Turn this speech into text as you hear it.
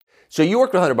So you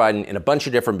worked with Hunter Biden in a bunch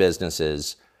of different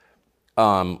businesses.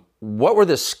 What were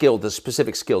the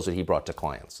specific skills that he brought to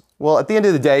clients? Well, at the end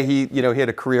of the day, he had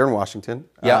a career in Washington,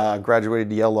 Yeah.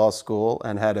 Graduated Yale Law School,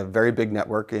 and had a very big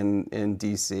network in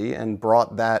D.C. and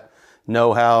brought that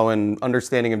know-how and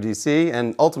understanding of D.C.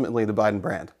 and ultimately the Biden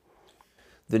brand.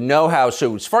 The know-how.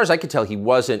 So as far as I could tell, he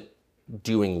wasn't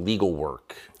doing legal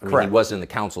work. Correct. He wasn't in the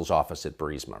counsel's office at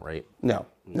Burisma, right? No.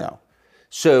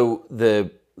 So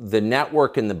the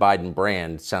network and the Biden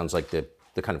brand sounds like the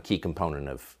kind of key component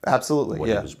of Absolutely, what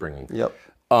he was bringing. Yep.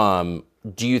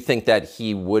 Do you think that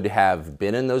he would have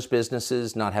been in those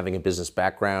businesses, not having a business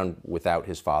background, without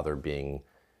his father being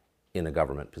in a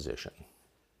government position?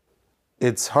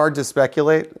 It's hard to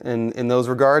speculate in those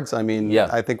regards. I mean, Yeah.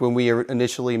 I think when we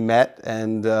initially met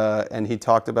and he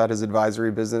talked about his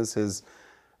advisory business, his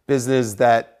business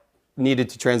that needed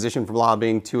to transition from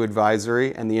lobbying to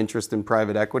advisory and the interest in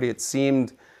private equity, it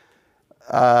seemed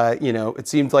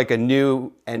like a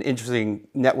new and interesting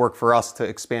network for us to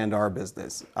expand our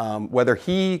business. Whether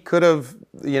he could have,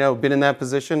 been in that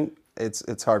position,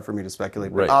 it's hard for me to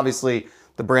speculate. Right. But obviously,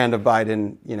 the brand of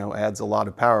Biden, adds a lot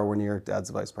of power when your dad's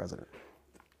the vice president.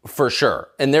 For sure.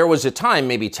 And there was a time,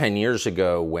 maybe 10 years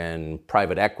ago, when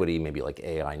private equity, maybe like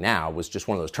AI now, was just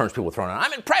one of those terms people were throwing out,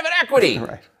 I'm in private equity.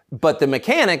 Right. But the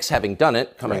mechanics, having done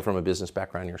it, coming from a business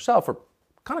background yourself, are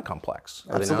kind of complex.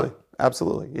 Are Absolutely. they not?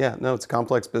 Absolutely. Yeah. No, it's a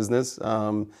complex business.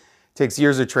 Takes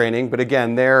years of training. But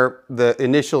again, the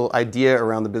initial idea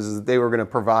around the business that they were going to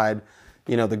provide,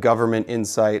 the government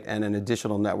insight and an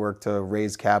additional network to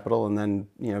raise capital and then,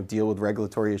 deal with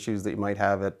regulatory issues that you might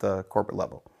have at the corporate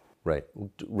level. Right.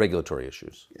 Regulatory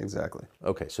issues. Exactly.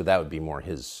 Okay. So that would be more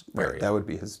his area. Right. That would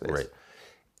be his space. Right.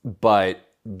 But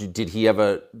did he have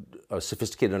a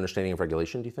sophisticated understanding of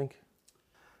regulation, do you think?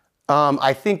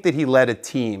 I think that he led a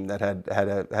team that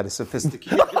had a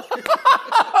sophisticated.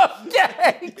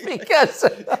 Okay, because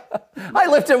I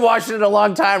lived in Washington a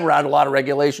long time, around a lot of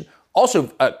regulation.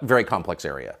 Also, a very complex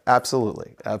area.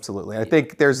 Absolutely. I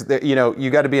think you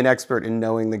got to be an expert in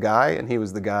knowing the guy, and he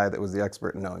was the guy that was the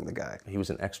expert in knowing the guy. He was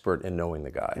an expert in knowing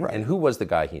the guy. Right. And who was the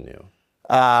guy he knew?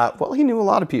 Well, he knew a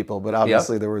lot of people, but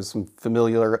obviously there was some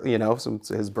familiar,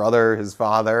 his brother, his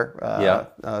father,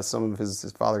 some of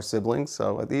his father's siblings.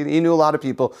 So he knew a lot of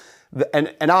people.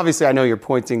 And obviously I know you're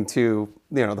pointing to,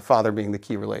 the father being the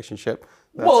key relationship.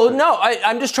 No,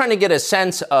 I'm just trying to get a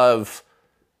sense of,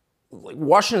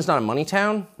 Washington's not a money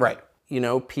town. Right.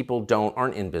 People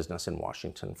aren't in business in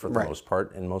Washington for the most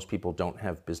part, and most people don't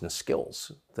have business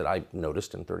skills that I've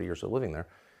noticed in 30 years of living there.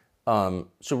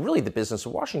 So really the business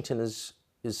of Washington is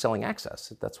selling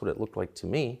access. That's what it looked like to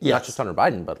me. Yes. Not just Hunter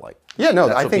Biden, but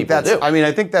I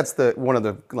think that's one of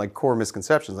the core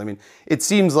misconceptions. I mean, it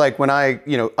seems like when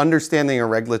understanding a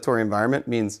regulatory environment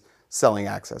means selling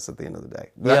access at the end of the day.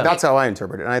 That's how I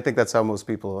interpret it. And I think that's how most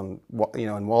people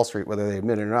in Wall Street, whether they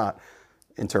admit it or not,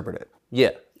 interpret it.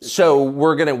 Yeah. So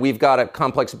we've got a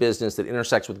complex business that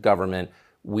intersects with government.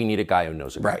 We need a guy who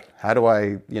knows it. Right. How do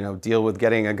I, deal with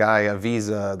getting a guy a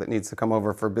visa that needs to come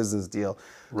over for a business deal?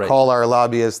 Right. Call our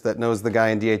lobbyist that knows the guy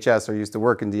in DHS or used to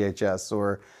work in DHS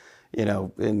or,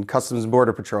 in Customs and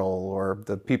Border Patrol or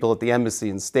the people at the embassy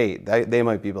and state. They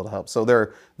might be able to help. So there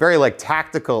are very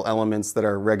tactical elements that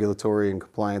are regulatory and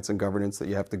compliance and governance that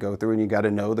you have to go through, and you got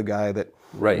to know the guy that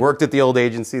worked at the old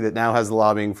agency that now has the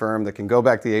lobbying firm that can go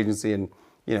back to the agency and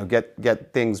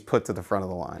get things put to the front of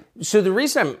the line. So the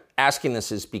reason I'm asking this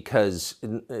is because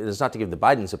it's not to give the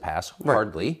Bidens a pass,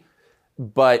 hardly,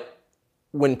 but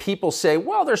when people say,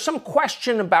 well, there's some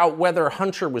question about whether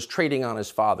Hunter was trading on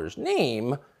his father's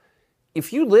name,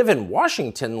 if you live in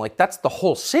Washington, that's the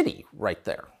whole city right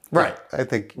there. Right. I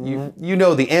think you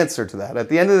know the answer to that. At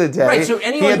the end of the day, so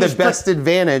he had the best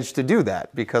advantage to do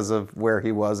that because of where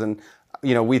he was. And,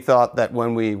 we thought that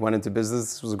when we went into business,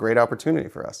 this was a great opportunity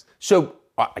for us. So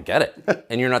I get it.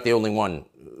 And you're not the only one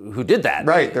who did that.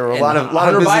 Right. There were a lot of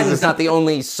Hunter businesses. Biden's not the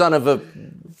only son of a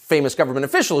famous government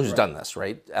official who's done this,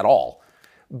 right? At all.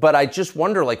 But I just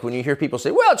wonder, when you hear people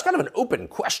say, well, it's kind of an open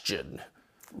question.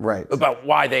 Right. About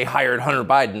why they hired Hunter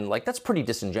Biden. That's pretty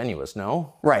disingenuous,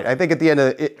 no? Right. I think at the end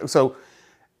of it, so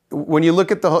when you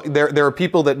look at there are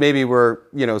people that maybe were,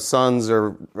 sons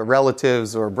or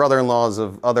relatives or brother-in-laws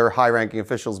of other high-ranking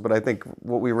officials, but I think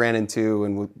what we ran into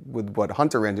and with what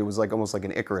Hunter ran into was almost like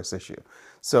an Icarus issue.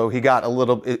 So he got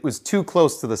it was too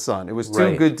close to the sun. It was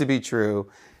too good to be true,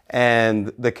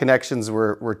 and the connections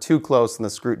were too close and the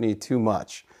scrutiny too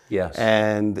much. Yes.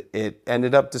 And it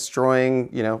ended up destroying,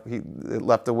 it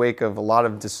left a wake of a lot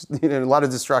of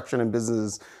destruction in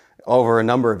businesses over a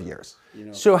number of years.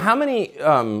 So how many,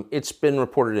 it's been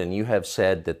reported and you have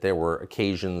said that there were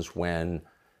occasions when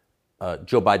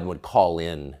Joe Biden would call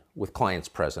in with clients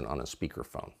present on a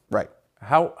speakerphone. Right.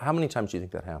 How many times do you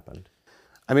think that happened?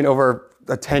 I mean, over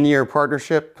a 10-year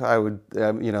partnership, I would,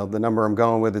 the number I'm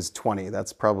going with is 20.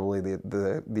 That's probably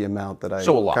the amount that I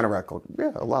kind of reckon.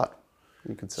 Yeah, a lot,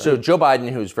 you could say. So Joe Biden,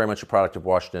 who's very much a product of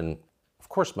Washington, of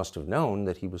course must have known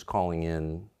that he was calling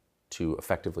in to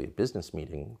effectively a business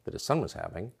meeting that his son was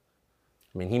having.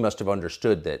 I mean, he must have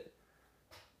understood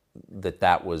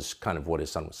that was kind of what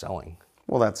his son was selling.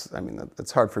 Well,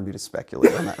 that's hard for me to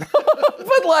speculate on that.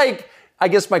 But I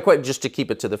guess my question, just to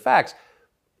keep it to the facts,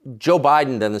 Joe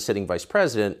Biden, then the sitting vice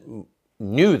president,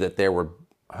 knew that there were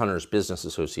Hunter's business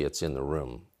associates in the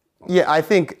room. Yeah, I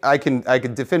think I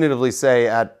could definitively say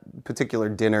at particular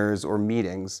dinners or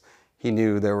meetings, he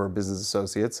knew there were business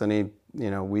associates, and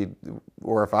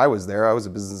or if I was there, I was a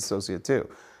business associate too.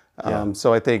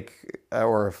 So I think,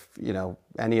 or if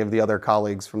any of the other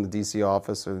colleagues from the DC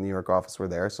office or the New York office were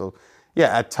there. So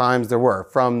yeah, at times there were.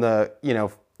 From the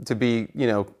to be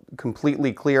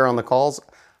completely clear on the calls,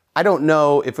 I don't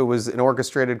know if it was an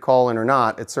orchestrated call in or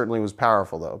not. It certainly was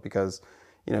powerful though, because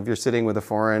if you're sitting with a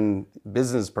foreign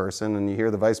business person and you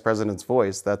hear the vice president's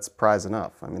voice, that's prize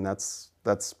enough. I mean, that's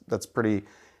pretty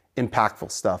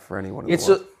impactful stuff for anyone in the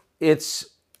world. It's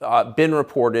been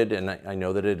reported, and I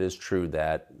know that it is true,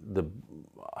 that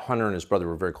Hunter and his brother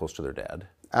were very close to their dad.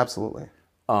 Absolutely.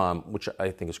 Which I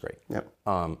think is great. Yep.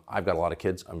 I've got a lot of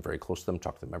kids. I'm very close to them,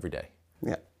 talk to them every day.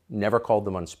 Yeah. Never called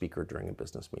them on speaker during a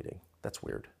business meeting. That's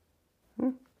weird.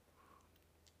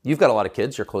 You've got a lot of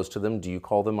kids. You're close to them. Do you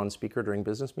call them on speaker during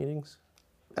business meetings?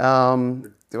 Do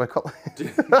I call?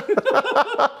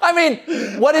 I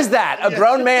mean, what is that? A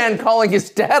grown man calling his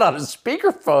dad on a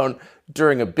speakerphone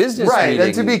during a business meeting? Right.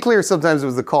 And to be clear, sometimes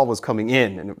the call was coming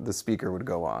in and the speaker would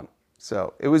go on.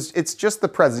 So it's just the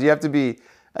presence. You have to be.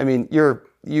 I mean,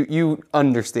 you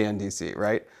understand DC,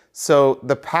 right? So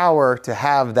the power to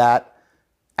have that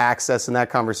access in that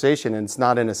conversation, and it's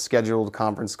not in a scheduled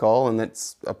conference call, and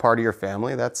it's a part of your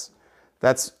family. That's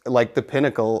like the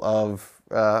pinnacle of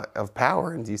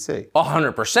power in DC.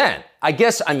 100%. I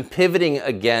guess I'm pivoting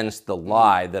against the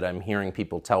lie that I'm hearing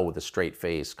people tell with a straight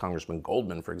face. Congressman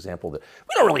Goldman, for example, that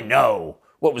we don't really know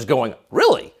what was going on.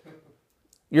 Really?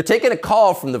 You're taking a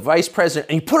call from the vice president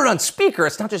and you put it on speaker.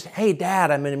 It's not just, hey,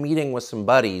 Dad, I'm in a meeting with some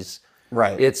buddies.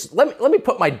 Right. It's let me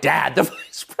put my dad, the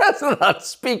vice president, on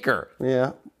speaker.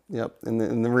 Yeah. Yep.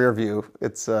 In the rear view,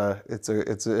 it's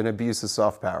an abuse of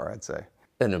soft power, I'd say.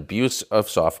 An abuse of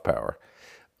soft power.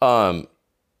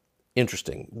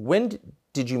 Interesting. When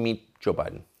did you meet Joe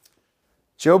Biden?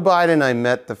 Joe Biden, I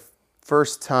met the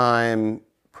first time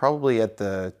probably at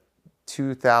the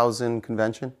 2000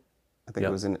 convention. I think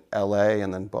it was in LA,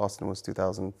 and then Boston was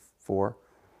 2004.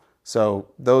 So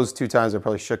those two times I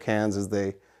probably shook hands as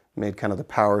they made kind of the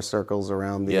power circles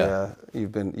around the.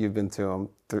 You've been to them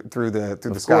through the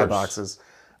skyboxes,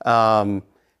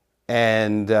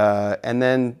 and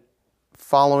then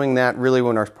following that, really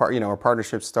when our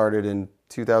partnership started in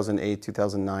 2008,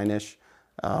 2009-ish,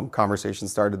 conversation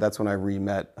started. That's when I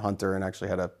re-met Hunter and actually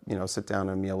had a sit down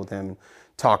and a meal with him, and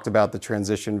talked about the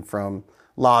transition from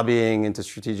lobbying into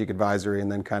strategic advisory,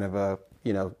 and then kind of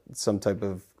some type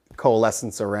of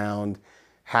coalescence around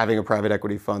having a private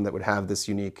equity fund that would have this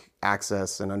unique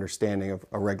access and understanding of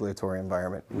a regulatory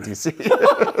environment in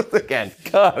DC. Again,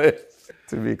 got it.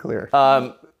 To be clear.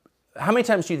 How many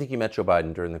times do you think you met Joe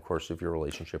Biden during the course of your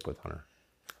relationship with Hunter?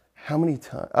 How many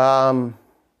times?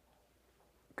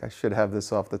 I should have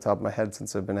this off the top of my head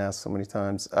since I've been asked so many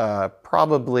times.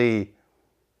 Probably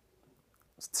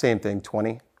same thing,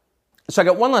 20. So I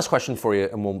got one last question for you,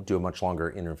 and we'll do a much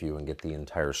longer interview and get the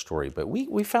entire story. But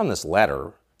we found this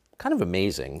letter, kind of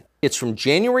amazing. It's from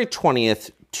January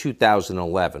 20th,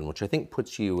 2011, which I think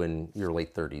puts you in your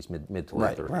late 30s, mid to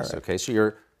late 30s. Right. Okay, so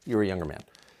you're a younger man.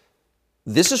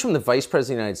 This is from the Vice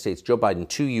President of the United States, Joe Biden,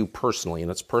 to you personally,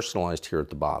 and it's personalized here at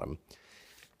the bottom.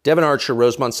 Devon Archer,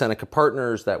 Rosemont Seneca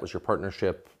Partners, that was your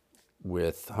partnership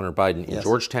with Hunter Biden in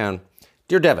Georgetown.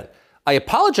 Dear Devon, I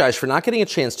apologize for not getting a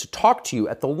chance to talk to you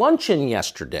at the luncheon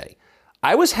yesterday.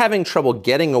 I was having trouble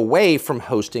getting away from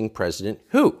hosting President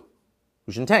Hu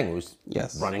Jintang, who was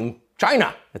running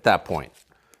China at that point.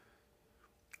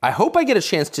 I hope I get a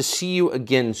chance to see you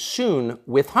again soon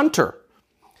with Hunter.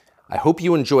 I hope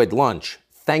you enjoyed lunch.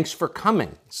 Thanks for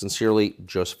coming. Sincerely,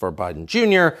 Joseph R. Biden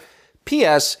Jr.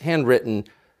 P.S. Handwritten,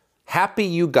 happy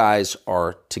you guys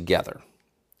are together.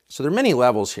 So there are many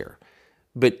levels here.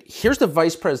 But here's the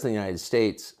Vice President of the United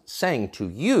States saying to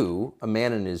you, a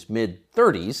man in his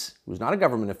mid-30s, who's not a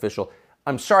government official,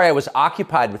 I'm sorry I was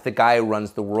occupied with the guy who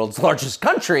runs the world's largest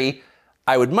country.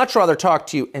 I would much rather talk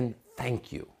to you, and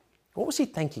thank you. What was he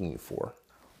thanking you for?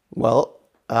 Well,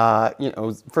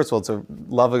 First of all, it's a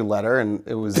lovely letter, and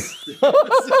it was.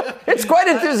 It's quite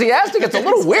enthusiastic. It's a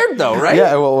little weird, though, right?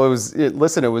 Yeah. Well, it was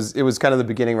kind of the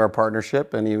beginning of our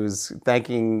partnership, and he was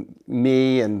thanking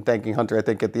me and thanking Hunter. I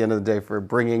think at the end of the day for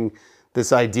bringing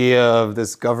this idea of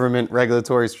this government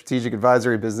regulatory strategic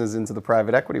advisory business into the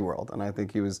private equity world, and I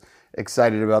think he was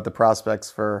excited about the prospects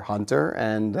for Hunter,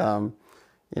 and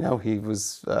he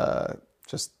was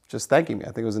just thanking me. I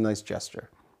think it was a nice gesture.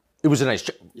 It was a nice,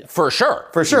 for sure.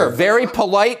 For sure. Very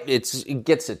polite. It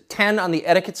gets a 10 on the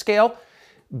etiquette scale,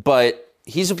 but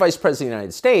he's a vice president of the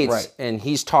United States, right, and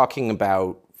he's talking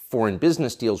about foreign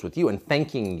business deals with you and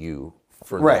thanking you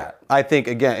for that. I think,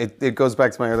 again, it goes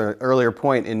back to my earlier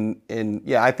point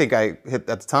I think I hit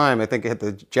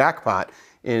the jackpot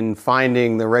in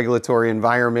finding the regulatory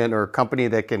environment or company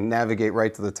that can navigate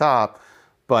right to the top.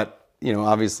 But,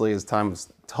 obviously as time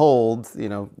was told,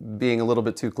 being a little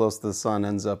bit too close to the sun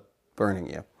ends up burning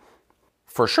you.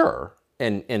 For sure.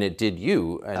 And it did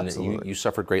you, and you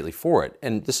suffered greatly for it.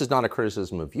 And this is not a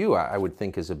criticism of you. I would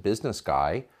think as a business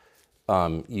guy,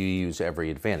 you use every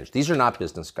advantage. These are not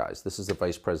business guys. This is the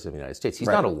vice president of the United States. He's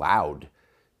not allowed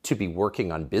to be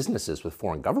working on businesses with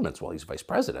foreign governments while he's vice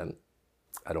president,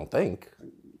 I don't think.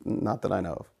 Not that I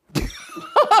know of.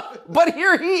 But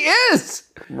here he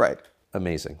is! Right.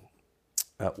 Amazing.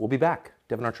 We'll be back.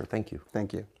 Devon Archer, thank you.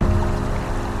 Thank you.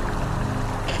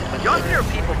 Younger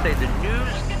people say the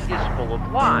news is full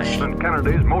of lies. In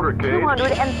Kennedy's motorcade.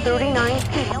 239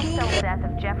 people. The death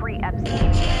of Jeffrey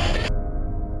Epstein.